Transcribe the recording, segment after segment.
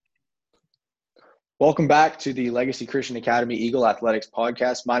Welcome back to the Legacy Christian Academy Eagle Athletics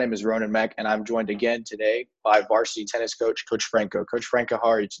podcast. My name is Ronan Meck, and I'm joined again today by varsity tennis coach, Coach Franco. Coach Franco, how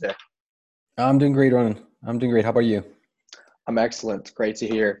are you today? I'm doing great, Ronan. I'm doing great. How about you? I'm excellent. Great to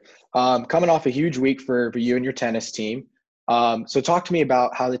hear. Coming off a huge week for you and your tennis team. So talk to me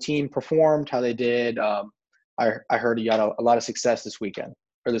about how the team performed, how they did. I heard you had a lot of success this weekend,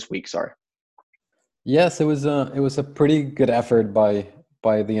 or this week, sorry. Yes, it was a pretty good effort by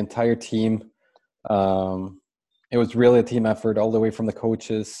the entire team. It was really a team effort, all the way from the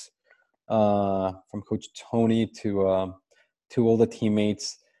coaches, from Coach Tony to all the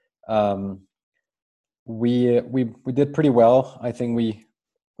teammates. Um, we did pretty well. I think we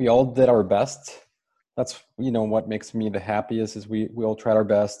all did our best. That's what makes me the happiest is we all tried our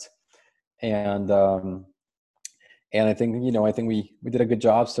best, and I think we did a good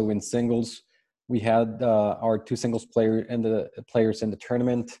job. So in singles, we had our two singles players in the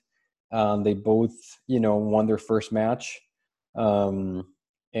tournament. They both won their first match, um,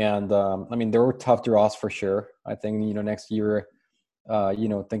 I mean, there were tough draws for sure. I think next year,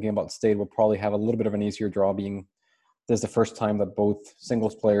 thinking about state, we'll probably have a little bit of an easier draw, being this is the first time that both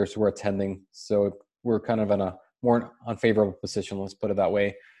singles players were attending, so we're kind of in a more unfavorable position, let's put it that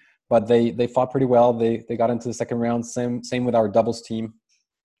way. But they fought pretty well. They got into the second round. Same with our doubles team,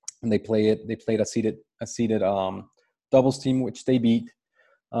 and they played a seeded doubles team, which they beat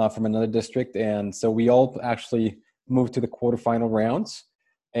from another district. And so we all actually moved to the quarterfinal rounds.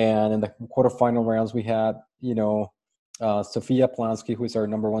 And in the quarterfinal rounds, we had Sophia Plansky, who is our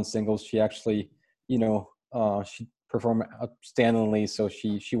number one singles. She actually she performed outstandingly, so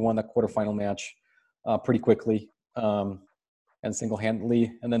she won the quarterfinal match pretty quickly. And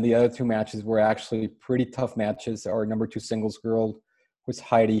single-handedly. And then the other two matches were actually pretty tough matches. Our number two singles girl was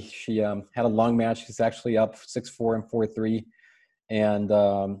Heidi. She had a long match. She's actually up 6-4 and 4-3. And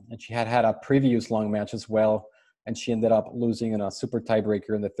she had a previous long match as well. And she ended up losing in a super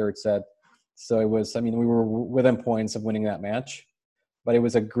tiebreaker in the third set. So it was, we were within points of winning that match. But it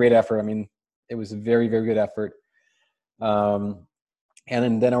was a great effort. I mean, it was a very, very good effort. And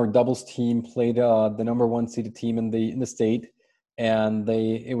then our doubles team played the number one seeded team in the state. And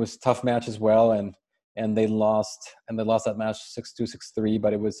it was a tough match as well, and they lost that match 6-2, 6-3.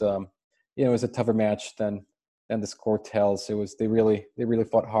 But it was it was a tougher match than the score tells. They really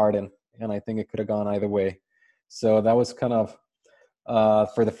fought hard, and I think it could have gone either way. So that was kind of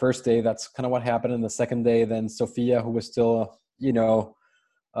for the first day. That's kind of what happened. In the second day, then Sophia, who was still who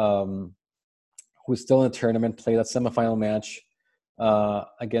was still in the tournament, played a semifinal match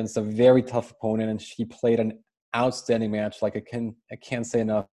against a very tough opponent, and she played an outstanding match. Like I can't say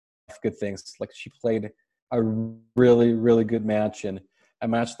enough good things. Like she played a really, really good match, and a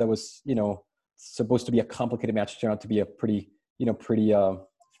match that was supposed to be a complicated match turned out to be a pretty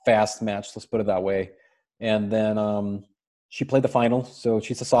fast match, let's put it that way. And then she played the final. So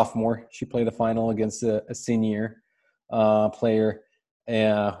she's a sophomore. She played the final against a senior player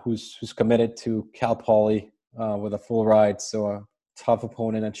who's committed to Cal Poly with a full ride. So tough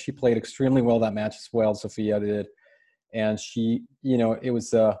opponent, and she played extremely well that match as well. Sophia did, and she, it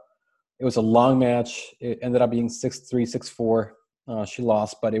was a long match. It ended up being 6-3, 6-4. She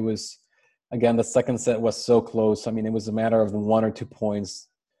lost, but it was, again, the second set was so close. I mean, it was a matter of 1 or 2 points,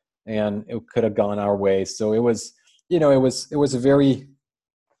 and it could have gone our way. So it was, it was very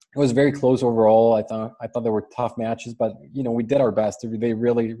close overall. I thought there were tough matches, but we did our best. They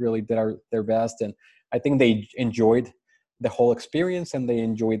really, really did their best, and I think they enjoyed the whole experience, and they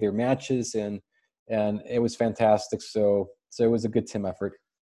enjoyed their matches, and it was fantastic. So it was a good team effort.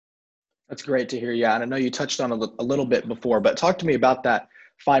 That's great to hear. Yeah, and I know you touched on a little bit before, but talk to me about that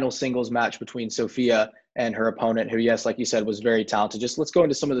final singles match between Sophia and her opponent, who, yes, like you said, was very talented. Just let's go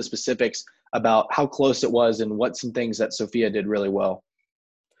into some of the specifics about how close it was and what some things that Sophia did really well.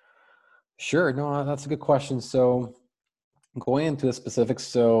 Sure. No, that's a good question. So going into the specifics,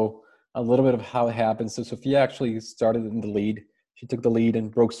 so a little bit of how it happened. So Sophia actually started in the lead. She took the lead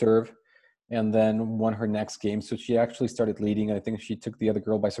and broke serve, and then won her next game. So she actually started leading. I think she took the other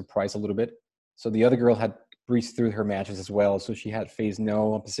girl by surprise a little bit. So the other girl had breezed through her matches as well. So she had faced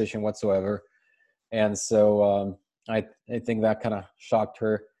no opposition whatsoever. And so I think that kind of shocked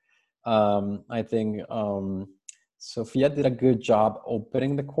her. I think Sophia did a good job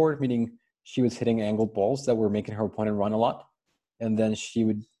opening the court, meaning she was hitting angled balls that were making her opponent run a lot. And then she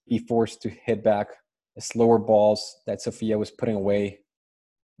would be forced to hit back slower balls that Sophia was putting away,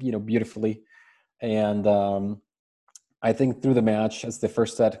 beautifully. And I think through the match, as the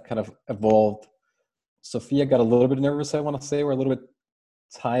first set kind of evolved, Sophia got a little bit nervous, I want to say, or a little bit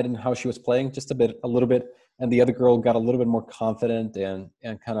tied in how she was playing, just a little bit. And the other girl got a little bit more confident and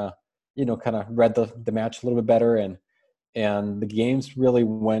kind of kind of read the match a little bit better, and the games really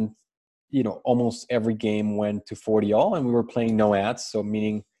went, almost every game went to 40 all, and we were playing no ads. So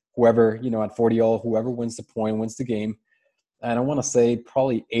meaning whoever, at 40 all, whoever wins the point wins the game. And I want to say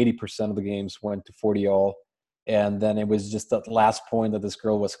probably 80% of the games went to 40 all. And then it was just that last point that this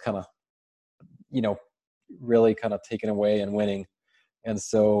girl was kind of, you know, really kind of taken away and winning. And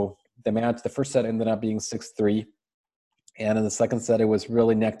so the first set ended up being 6-3. And in the second set, it was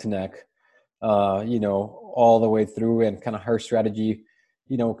really neck to neck, all the way through, and kind of her strategy,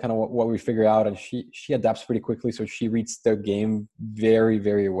 kind of what we figure out. And she adapts pretty quickly. So she reads the game very,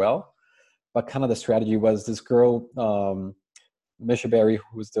 very well. But kind of the strategy was this girl, Misha Berry,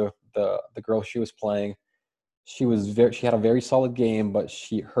 who was the girl she was playing. She had a very solid game, but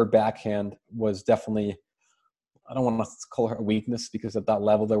her backhand was definitely, I don't want to call her a weakness, because at that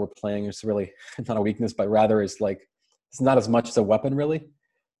level that we're playing, it's really not a weakness, but rather it's not as much as a weapon really.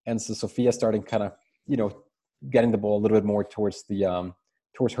 And so Sophia started kind of, getting the ball a little bit more towards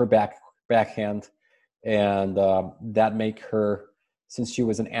towards her backhand. And that made her, since she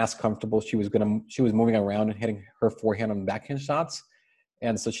wasn't as comfortable, she was moving around and hitting her forehand and backhand shots.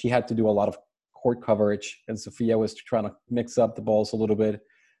 And so she had to do a lot of court coverage. And Sophia was trying to mix up the balls a little bit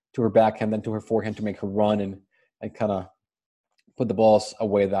to her backhand, then to her forehand, to make her run and kind of put the balls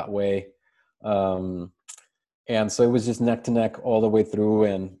away that way. And so it was just neck to neck all the way through.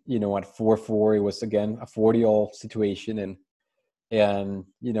 And, at 4-4, it was again a 40-all situation. And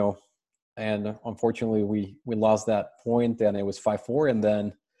unfortunately we lost that point, and it was 5-4. And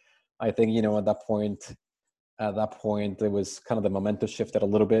then I think, at that point, it was kind of the momentum shifted a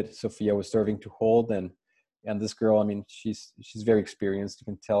little bit. Sophia was serving to hold, and this girl, I mean, she's very experienced. You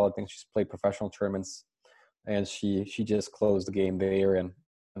can tell, I think she's played professional tournaments, and she just closed the game there. And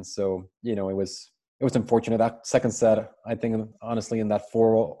so, it was unfortunate. That second set, I think, honestly, in that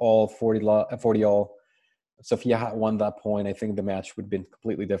 4-all, 40 all, Sophia had won that point, I think the match would have been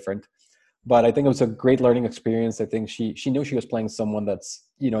completely different. But I think it was a great learning experience. I think she knew she was playing someone that's,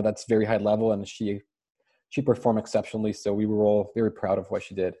 that's very high level, and she performed exceptionally. So we were all very proud of what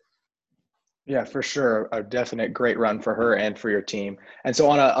she did. Yeah, for sure. A definite great run for her and for your team. And so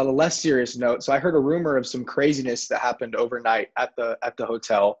on a less serious note, so I heard a rumor of some craziness that happened overnight at the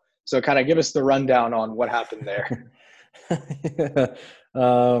hotel. So kind of give us the rundown on what happened there. Yeah.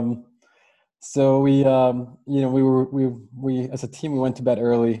 So we as a team, we went to bed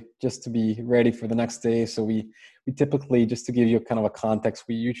early just to be ready for the next day. So we typically, just to give you kind of a context,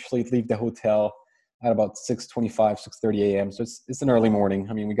 we usually leave the hotel at about 6:25, 6:30 a.m. So it's an early morning.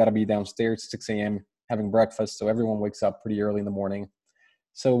 I mean, we got to be downstairs 6 a.m. having breakfast. So everyone wakes up pretty early in the morning.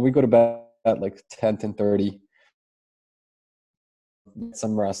 So we go to bed at like 10:30,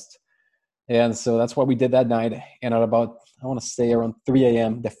 some rest. And so that's what we did that night. And at about, I want to say around 3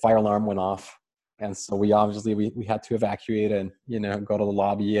 a.m., the fire alarm went off. And so we obviously, we had to evacuate and, go to the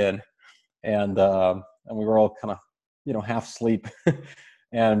lobby, and we were all kind of, half asleep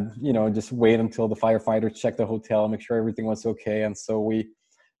and, just wait until the firefighters checked the hotel and make sure everything was okay. And so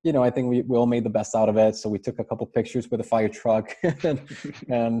I think we all made the best out of it. So we took a couple pictures with the fire truck and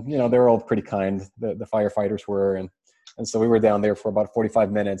they were all pretty kind. The firefighters were, and so we were down there for about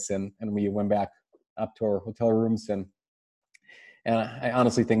 45 minutes, and we went back up to our hotel rooms. And I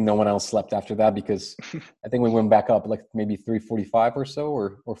honestly think no one else slept after that, because I think we went back up like maybe 3:45 or so,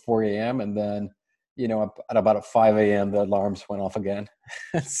 or 4 a.m. And then, at about 5 a.m., the alarms went off again.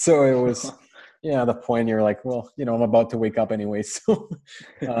 So it was, the point you're like, well, I'm about to wake up anyway. So,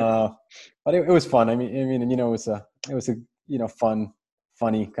 but it was fun. I mean, it was a fun,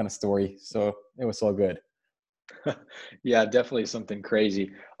 funny kind of story. So it was all good. Yeah, definitely something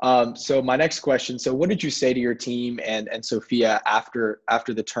crazy. So my next question, so what did you say to your team and Sophia after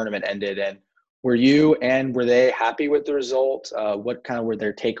the tournament ended? And were they happy with the result? What kind of were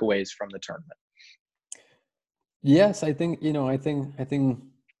their takeaways from the tournament? Yes, I think, I think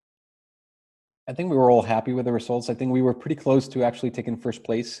we were all happy with the results. I think we were pretty close to actually taking first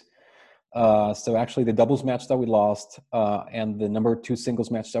place. So actually the doubles match that we lost, and the number 2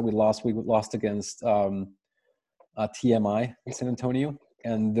 singles match that we lost against TMI in San Antonio,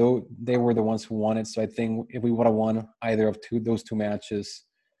 and though they were the ones who won it. So I think if we would have won either of those two matches,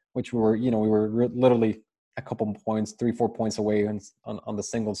 which were, we were literally a couple points, 3-4 points away on the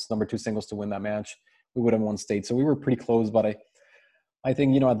singles, number 2 singles, to win that match, we would have won state. So we were pretty close, but I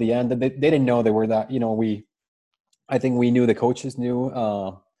think, at the end, they didn't know they were that, I think we knew, the coaches knew,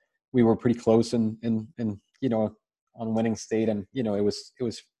 we were pretty close in on winning state. And, it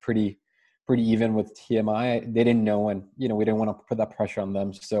was pretty even with TMI. They didn't know, and, we didn't want to put that pressure on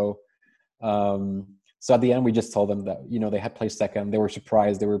them. So So at the end, we just told them that, they had placed second. They were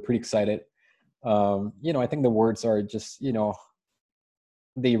surprised. They were pretty excited. I think the words are just,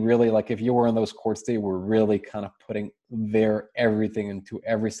 they really, like, if you were on those courts, they were really kind of putting their everything into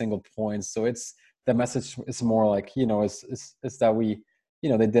every single point. So the message is more like, is that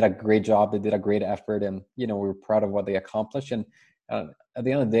they did a great job. They did a great effort, and, we were proud of what they accomplished. And at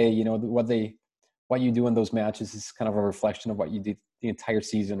the end of the day, what you do in those matches is kind of a reflection of what you did the entire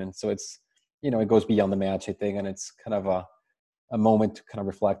season. And so it's, it goes beyond the match, I think. And it's kind of a moment to kind of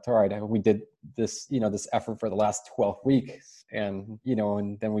reflect, all right, we did this, this effort for the last 12 weeks, and,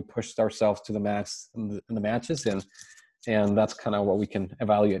 and then we pushed ourselves to the max in the matches. And that's kind of what we can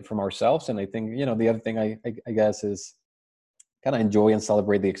evaluate from ourselves. And I think, the other thing I guess is kind of enjoy and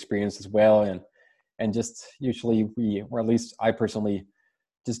celebrate the experience as well. And just usually or at least I personally,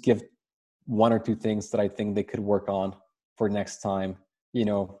 just give one or two things that I think they could work on for next time,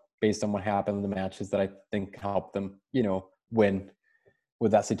 based on what happened in the matches that I think help them, win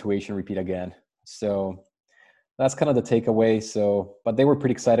with that situation, repeat again. So that's kind of the takeaway. So, but they were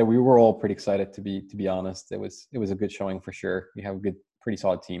pretty excited. We were all pretty excited, to be honest. It was a good showing for sure. We have a pretty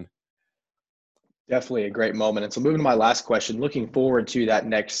solid team. Definitely a great moment. And so moving to my last question, looking forward to that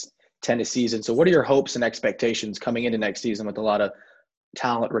next tennis season. So what are your hopes and expectations coming into next season with a lot of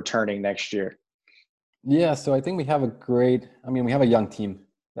talent returning next year? Yeah, so I think we have we have a young team,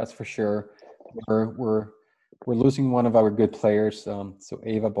 that's for sure. We're losing one of our good players. So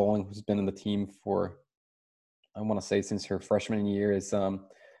Ava Bowling, who's been in the team for, I want to say, since her freshman year, is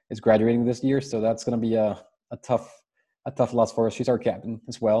graduating this year. So that's going to be a tough loss for us. She's our captain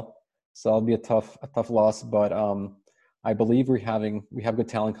as well, so it'll be a tough loss. But I believe we have good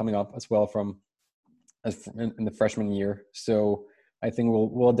talent coming up as well in the freshman year. So I think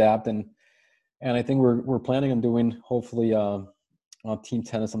we'll adapt, and I think we're planning on doing, hopefully, team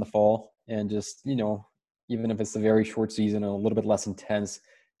tennis in the fall, and just, even if it's a very short season and a little bit less intense,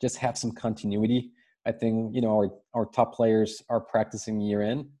 just have some continuity. I think, our top players are practicing year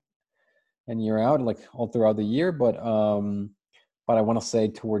in and year out, like all throughout the year. But I want to say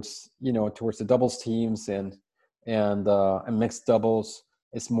towards the doubles teams and mixed doubles,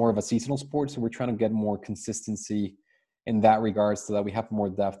 it's more of a seasonal sport. So we're trying to get more consistency in that regard, so that we have more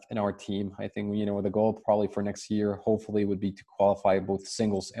depth in our team. I think, the goal probably for next year, hopefully, would be to qualify both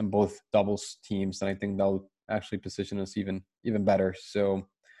singles and both doubles teams. And I think that'll actually position us even better. So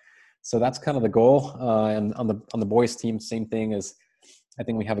that's kind of the goal. And on the boys team, same thing. Is I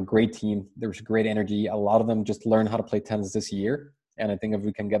think we have a great team. There's great energy. A lot of them just learned how to play tennis this year. And I think if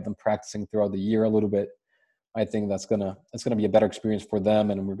we can get them practicing throughout the year a little bit, I think that's gonna be a better experience for them,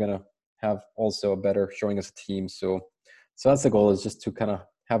 and we're gonna have also a better showing as a team. So that's the goal, is just to kind of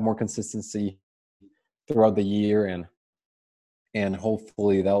have more consistency throughout the year, and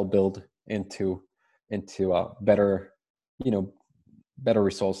hopefully that'll build into better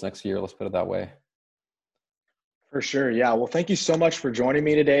results next year. Let's put it that way. For sure. Yeah. Well, thank you so much for joining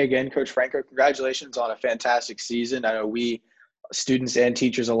me today again, Coach Franco. Congratulations on a fantastic season. I know we, students and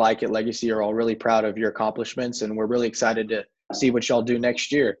teachers alike at Legacy, are all really proud of your accomplishments, and we're really excited to see what y'all do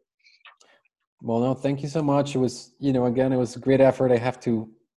next year. Well, no, thank you so much. It was, again, it was a great effort. I have to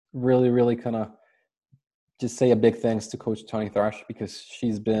really, really kind of just say a big thanks to Coach Tony Thrash, because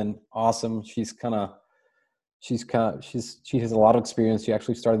she's been awesome. She has a lot of experience. She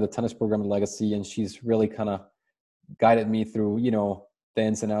actually started the tennis program at Legacy, and she's really kind of guided me through, the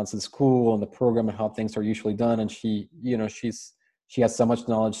ins and outs of the school and the program and how things are usually done. And she has so much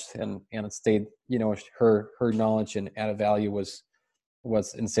knowledge, and it stayed, her knowledge and added value was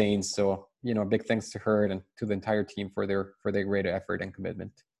insane. So, big thanks to her and to the entire team for their great effort and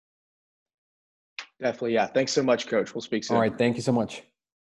commitment. Definitely. Yeah. Thanks so much, Coach. We'll speak soon. All right. Thank you so much.